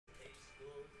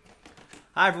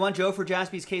Hi, everyone. Joe for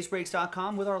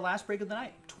JaspysCaseBreaks.com with our last break of the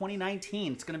night,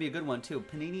 2019. It's going to be a good one, too.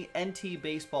 Panini NT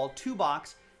Baseball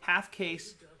 2-box, half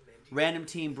case, random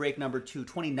team break number 2,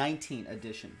 2019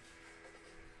 edition.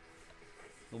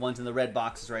 The ones in the red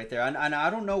boxes right there. And I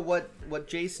don't know what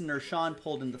Jason or Sean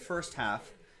pulled in the first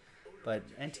half, but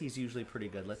NT's usually pretty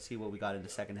good. Let's see what we got in the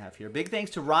second half here. Big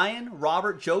thanks to Ryan,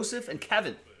 Robert, Joseph, and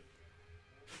Kevin.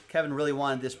 Kevin really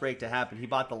wanted this break to happen. He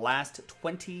bought the last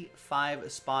 25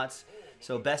 spots.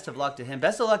 So best of luck to him.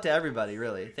 Best of luck to everybody,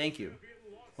 really. Thank you.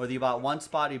 Whether you bought one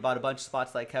spot or you bought a bunch of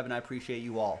spots like Kevin, I appreciate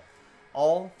you all.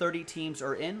 All 30 teams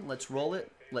are in. Let's roll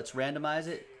it. Let's randomize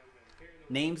it.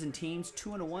 Names and teams,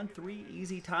 2 and a 1, 3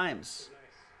 easy times.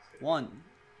 1,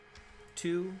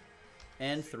 2,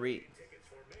 and 3.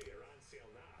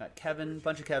 Got Kevin,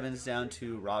 bunch of Kevins down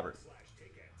to Robert.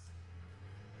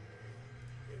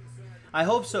 I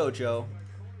hope so, Joe.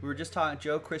 We were just talking,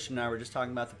 Joe, Christian, and I were just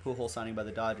talking about the Pujols signing by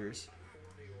the Dodgers.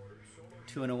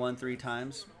 2 and a 1, 3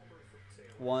 times.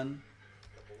 1,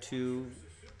 2,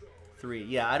 3.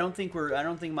 Yeah, I don't think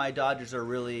my Dodgers are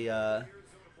really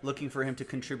looking for him to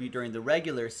contribute during the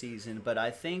regular season, but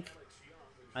I think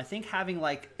having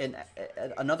like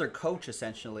another coach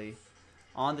essentially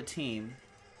on the team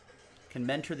can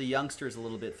mentor the youngsters a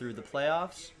little bit through the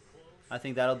playoffs. I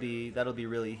think that'll be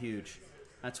really huge.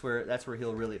 That's where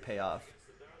he'll really pay off.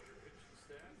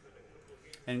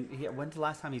 And when's the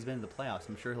last time he's been in the playoffs?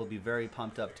 I'm sure he'll be very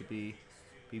pumped up to be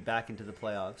back into the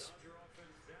playoffs.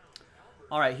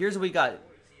 All right, here's what we got.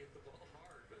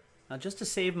 Now, just to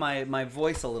save my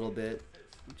voice a little bit,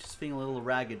 just being a little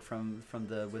ragged from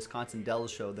the Wisconsin Dells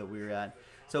show that we were at.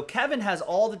 So Kevin has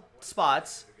all the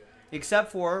spots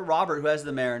except for Robert, who has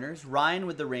the Mariners, Ryan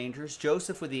with the Rangers,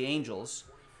 Joseph with the Angels,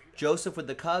 Joseph with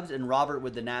the Cubs, and Robert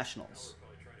with the Nationals.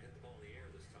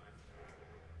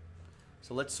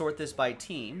 So let's sort this by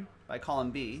team, by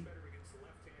column B.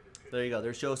 There you go.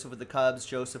 There's Joseph with the Cubs,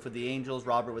 Joseph with the Angels,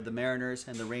 Robert with the Mariners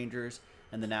and the Rangers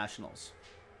and the Nationals.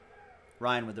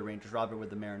 Ryan with the Rangers, Robert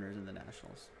with the Mariners and the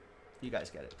Nationals. You guys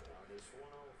get it.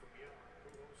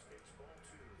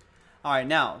 All right,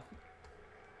 now,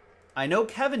 I know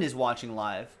Kevin is watching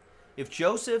live. If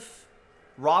Joseph,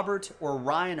 Robert, or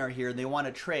Ryan are here and they want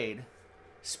to trade,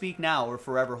 speak now or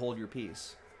forever hold your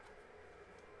peace.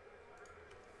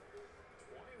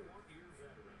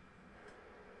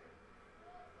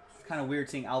 Kind of weird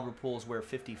seeing Albert Pujols wear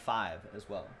 55 as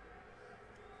well.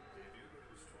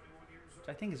 Which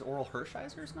I think is Oral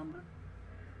Hershiser's number.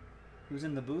 Who's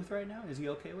in the booth right now? Is he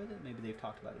okay with it? Maybe they've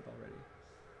talked about it already.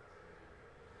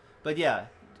 But yeah,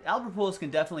 Albert Pujols can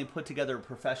definitely put together a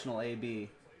professional AB,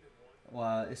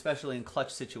 especially in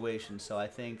clutch situations. So I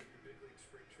think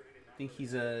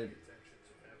he's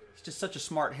just such a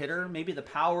smart hitter. Maybe the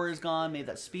power is gone, maybe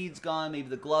that speed's gone, maybe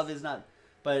the glove is not,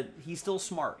 but he's still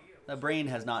smart. The brain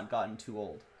has not gotten too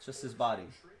old. It's just his body.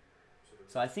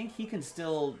 So I think he can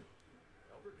still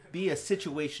be a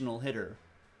situational hitter.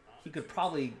 He could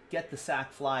probably get the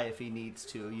sac fly if he needs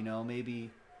to, you know,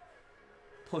 maybe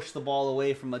push the ball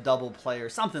away from a double play or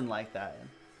something like that.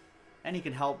 And he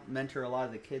can help mentor a lot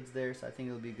of the kids there, so I think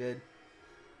it'll be good.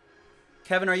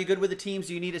 Kevin, are you good with the teams?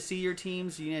 Do you need to see your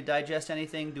teams? Do you need to digest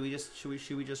anything?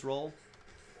 Should we just roll?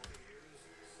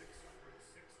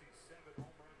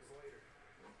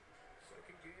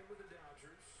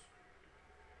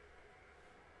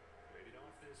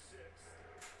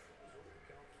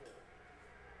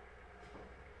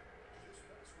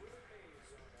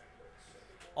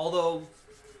 Although,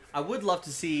 I would love to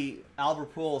see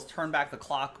Albert Pujols turn back the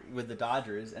clock with the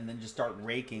Dodgers and then just start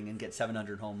raking and get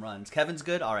 700 home runs. Kevin's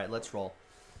good? All right, let's roll.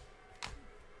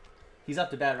 He's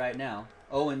up to bat right now.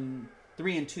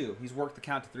 3-2. He's worked the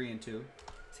count to 3-2.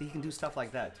 See, he can do stuff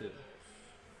like that, too.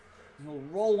 He'll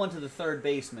roll one to the third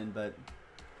baseman, but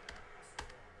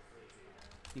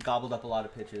he gobbled up a lot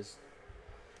of pitches.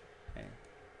 Hey.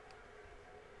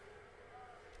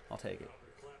 I'll take it.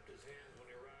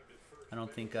 I don't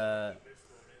think the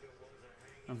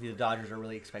Dodgers are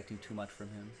really expecting too much from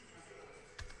him.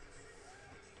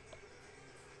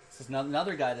 This is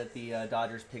another guy that the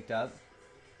Dodgers picked up.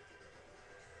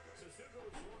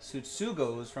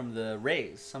 Tsutsugo is from the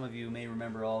Rays. Some of you may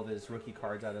remember all of his rookie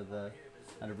cards out of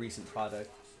recent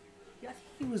product. Yeah, I think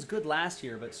he was good last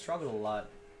year, but struggled a lot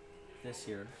this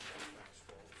year.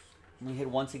 Only hit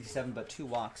 167, but 2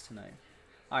 walks tonight.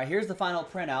 All right, here's the final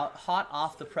printout, hot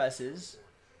off the presses.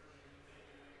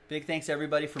 Big thanks to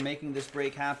everybody for making this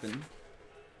break happen.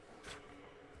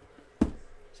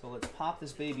 So let's pop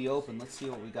this baby open. Let's see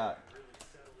what we got.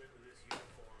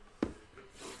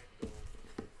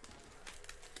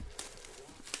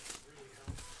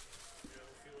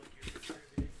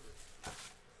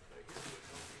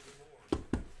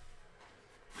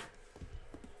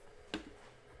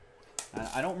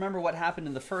 I don't remember what happened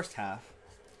in the first half.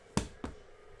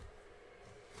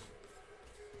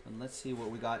 And let's see what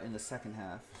we got in the second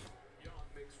half.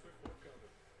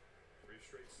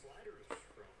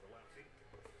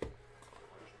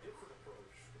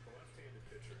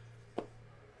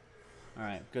 All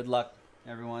right, good luck,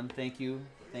 everyone. Thank you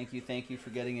for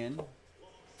getting in.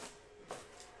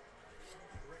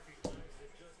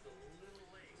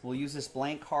 We'll use this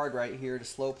blank card right here to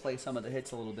slow play some of the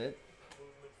hits a little bit.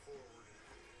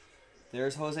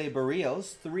 There's Jose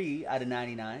Barrios, 3 out of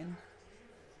 99.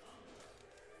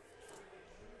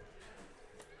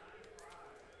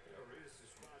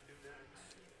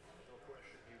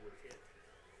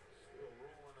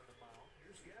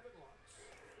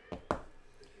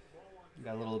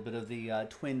 Got a little bit of the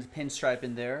Twins pinstripe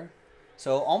in there.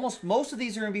 So almost most of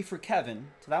these are going to be for Kevin.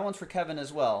 So that one's for Kevin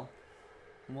as well.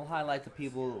 And we'll highlight the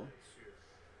people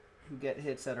who get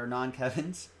hits that are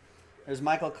non-Kevins. There's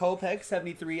Michael Kopech,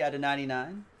 73 out of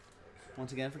 99.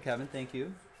 Once again for Kevin, thank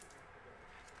you.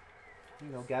 There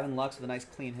you go, Gavin Lux with a nice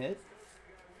clean hit.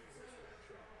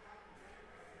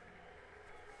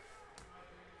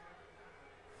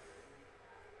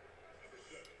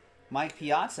 Mike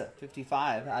Piazza,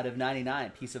 55 out of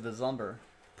 99, piece of his lumber.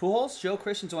 Pujols, Joe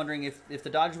Christian's wondering if the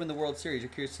Dodgers win the World Series,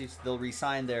 you're curious if they'll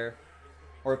re-sign there,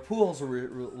 or if Pujols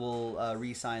will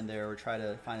re-sign there or try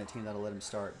to find a team that'll let him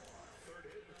start.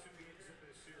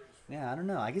 Yeah, I don't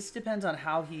know. I guess it depends on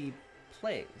how he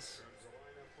plays.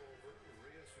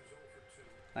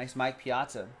 Nice Mike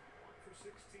Piazza.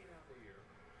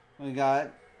 We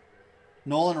got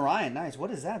Nolan Ryan. Nice. What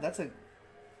is that? That's a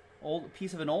old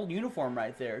piece of an old uniform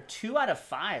right there. 2 out of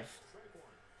 5.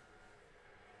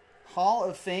 Hall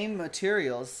of Fame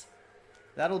materials.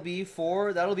 That'll be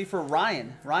for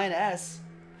Ryan S.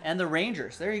 and the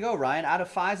Rangers. There you go, Ryan. Out of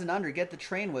 5s and under. Get the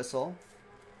train whistle.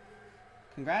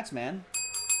 Congrats, man.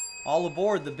 All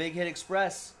aboard the Big Hit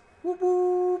Express. Whoop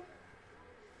whoop.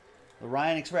 The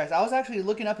Ryan Express. I was actually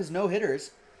looking up his no-hitters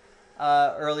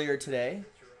earlier today,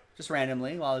 just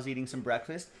randomly while I was eating some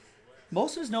breakfast.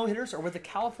 Most of his no-hitters are with the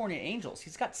California Angels.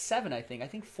 He's got 7, I think. I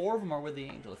think 4 of them are with the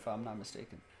Angels, if I'm not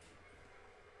mistaken.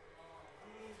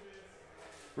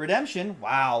 Redemption.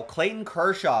 Wow. Clayton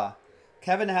Kershaw.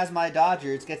 Kevin has my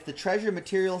Dodgers. Gets the Treasure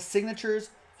Material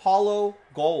Signatures Hollow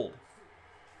Gold.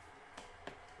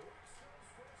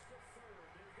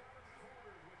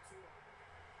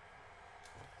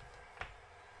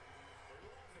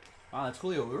 Wow, that's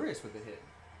Julio Urias with the hit.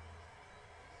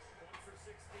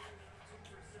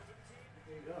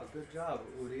 There you go. Good job,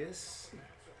 Urias.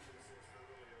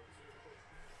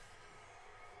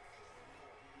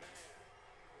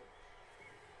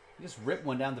 You just ripped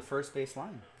one down the first base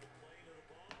line.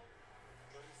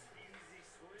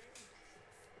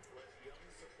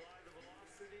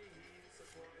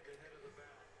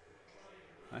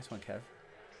 Nice one, Kev.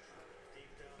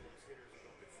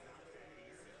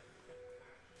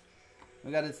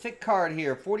 We got a thick card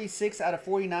here. 46 out of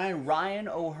 49, Ryan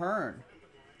O'Hearn.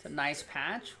 It's a nice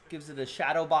patch. Gives it a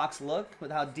shadow box look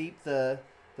with how deep the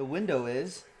window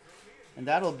is. And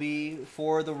that'll be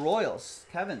for the Royals.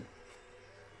 Kevin.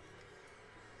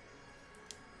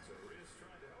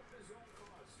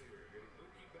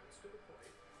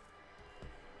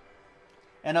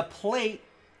 And a plate,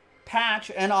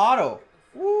 patch, and auto.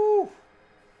 Woo!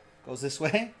 Goes this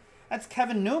way. That's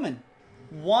Kevin Newman.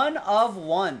 1 of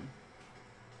 1.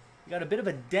 You got a bit of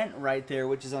a dent right there,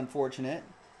 which is unfortunate.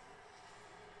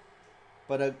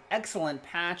 But an excellent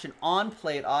patch, an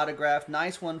on-plate autograph.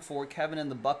 Nice one for Kevin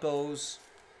and the Buccos.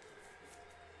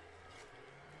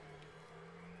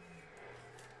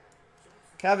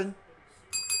 Kevin.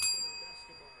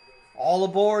 All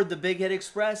aboard the Big Hit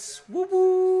Express. Woo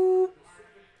woo!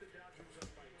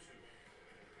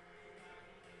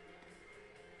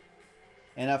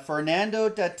 And a Fernando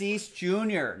Tatis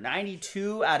Jr.,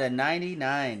 92 out of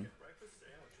 99.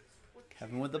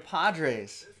 Kevin with the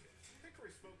Padres.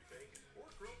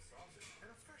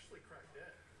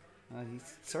 He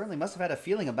certainly must have had a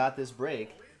feeling about this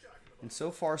break. And so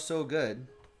far, so good.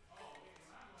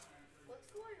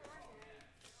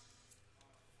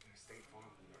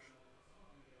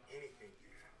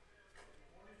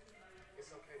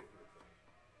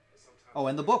 Oh,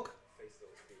 and the book.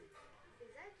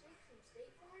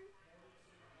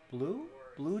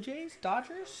 Blue Jays?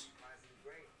 Dodgers?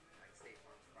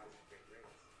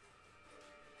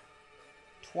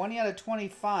 20 out of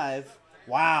 25.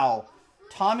 Wow.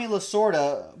 Tommy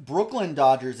Lasorda, Brooklyn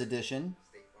Dodgers edition.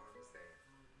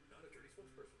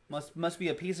 Must be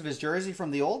a piece of his jersey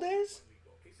from the old days?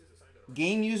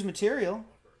 Game used material.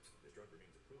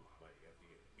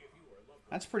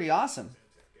 That's pretty awesome.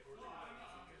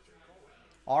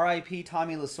 R.I.P.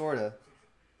 Tommy Lasorda.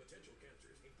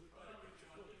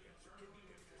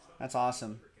 That's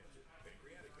awesome.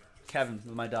 Kevin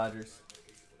with my Dodgers.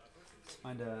 Let's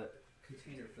find a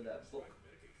container for that book.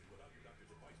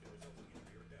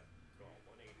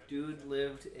 Dude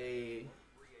lived a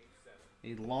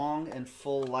long and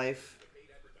full life.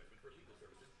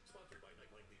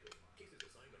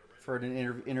 Heard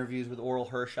in interviews with Oral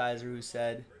Hershiser, who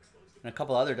said, and a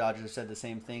couple other Dodgers have said the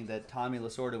same thing, that Tommy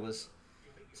Lasorda was,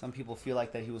 some people feel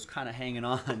like that he was kind of hanging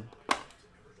on,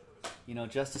 you know,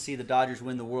 just to see the Dodgers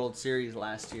win the World Series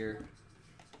last year.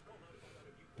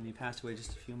 And he passed away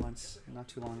just a few months, not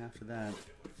too long after that.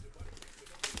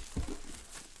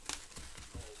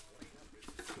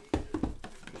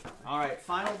 All right,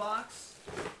 final box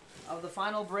of the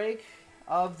final break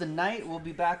of the night. We'll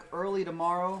be back early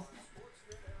tomorrow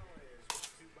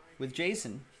with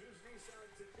Jason.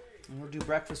 And we'll do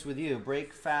breakfast with you,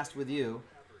 break fast with you.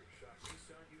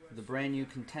 The brand new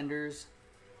Contenders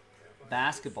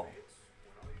basketball.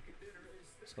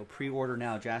 So pre-order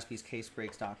now,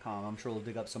 jaspyscasebreaks.com. I'm sure we'll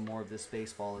dig up some more of this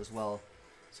baseball as well.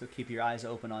 So keep your eyes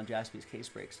open on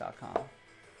jaspyscasebreaks.com.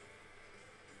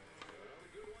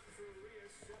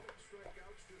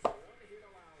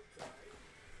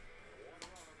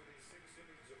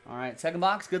 All right, second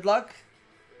box, good luck.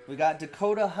 We got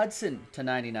Dakota Hudson to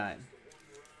 99.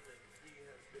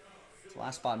 It's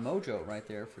last spot mojo right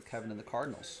there for Kevin and the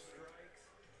Cardinals.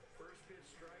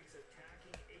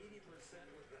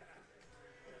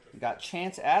 We got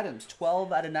Chance Adams,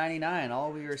 12 out of 99.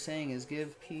 All we are saying is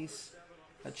give peace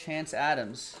a Chance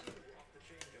Adams.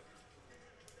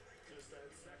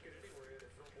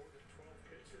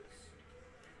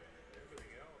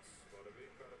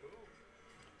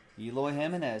 Eloy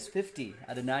Jimenez, 50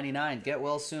 out of 99. Get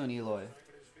well soon, Eloy.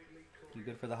 Do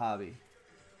good for the hobby.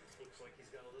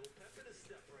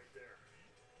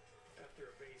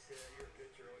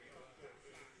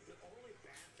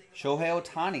 Shohei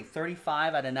Ohtani,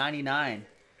 35 out of 99.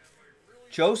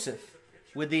 Joseph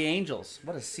with the Angels.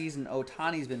 What a season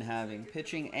Ohtani's been having,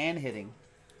 pitching and hitting.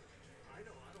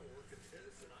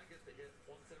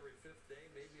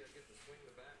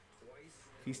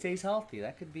 If he stays healthy,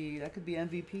 that could be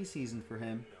MVP season for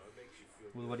him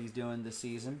with what he's doing this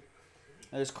season.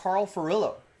 There's Carl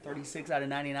Furillo, 36 out of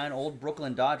 99, old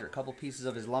Brooklyn Dodger. A couple pieces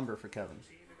of his lumber for Kevin.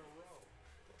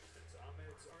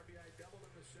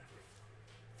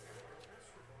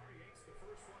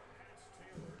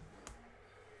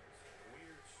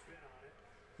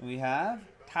 We have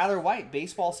Tyler White,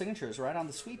 baseball signatures, right on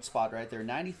the sweet spot right there.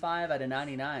 95 out of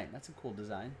 99. That's a cool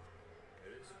design.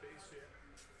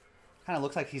 Kind of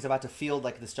looks like he's about to field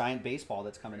like this giant baseball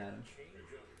that's coming at him.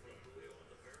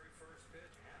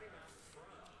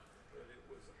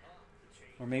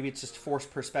 Or maybe it's just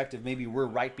forced perspective. Maybe we're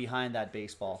right behind that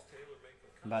baseball,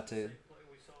 about to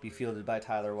be fielded by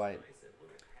Tyler White.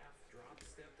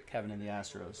 Kevin and the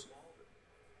Astros.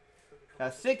 Got a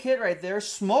thick hit right there.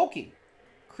 Smokey.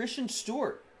 Christian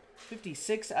Stewart.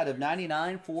 56 out of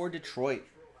 99 for Detroit.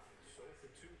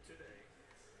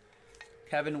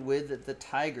 Kevin with the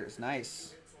Tigers.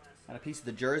 Nice. Got a piece of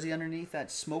the jersey underneath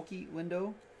that smoky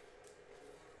window.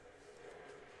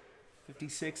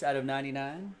 56 out of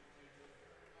 99.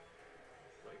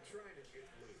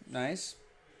 Nice.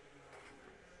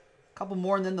 A couple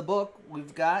more and then the book.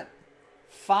 We've got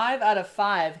 5 out of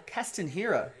 5. Keston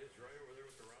Hiura.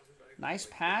 Nice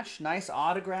patch. Nice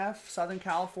autograph. Southern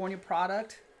California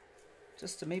product.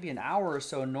 Just maybe an hour or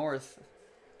so north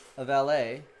of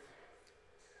LA.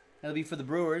 That'll be for the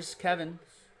Brewers. Kevin,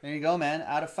 there you go, man.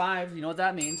 Out of 5. You know what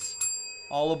that means.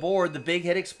 All aboard the Big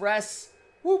Hit Express.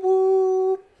 Whoop,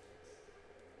 whoop.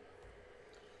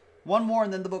 One more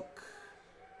and then the book.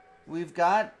 We've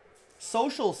got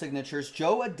social signatures.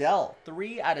 Joe Adele,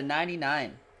 3 out of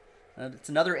 99. It's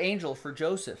another angel for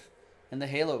Joseph and the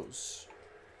Halos.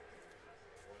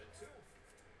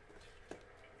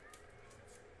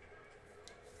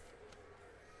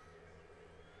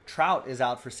 Trout is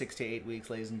out for 6 to 8 weeks,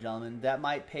 ladies and gentlemen. That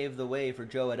might pave the way for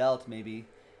Joe Adele to maybe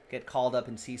get called up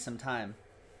and see some time.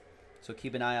 So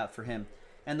keep an eye out for him.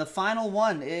 And the final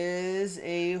one is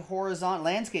a horizontal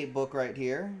landscape book right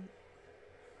here.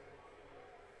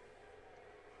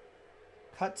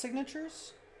 Cut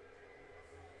signatures.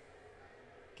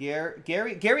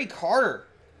 Gary Carter,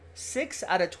 6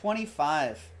 out of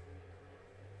 25.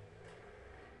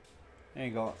 There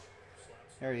you go.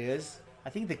 There he is. I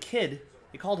think the kid.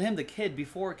 They called him the kid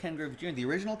before Ken Griffey Jr. The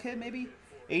original kid, maybe?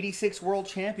 86 world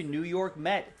champion, New York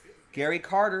Met. Gary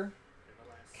Carter.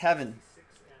 Kevin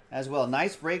as well.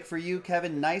 Nice break for you,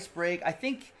 Kevin. Nice break. I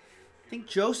think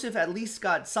Joseph at least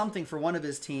got something for one of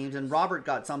his teams, and Robert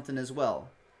got something as well.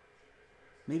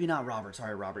 Maybe not Robert.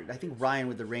 Sorry, Robert. I think Ryan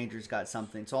with the Rangers got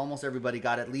something. So almost everybody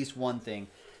got at least one thing.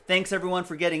 Thanks, everyone,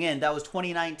 for getting in. That was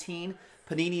 2019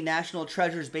 Panini National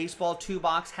Treasures Baseball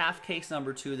 2-box, half case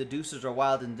number 2. The deuces are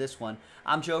wild in this one.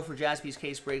 I'm Joe for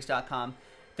JaspysCaseBreaks.com.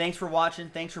 Thanks for watching.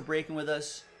 Thanks for breaking with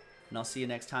us. And I'll see you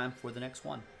next time for the next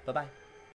one. Bye-bye.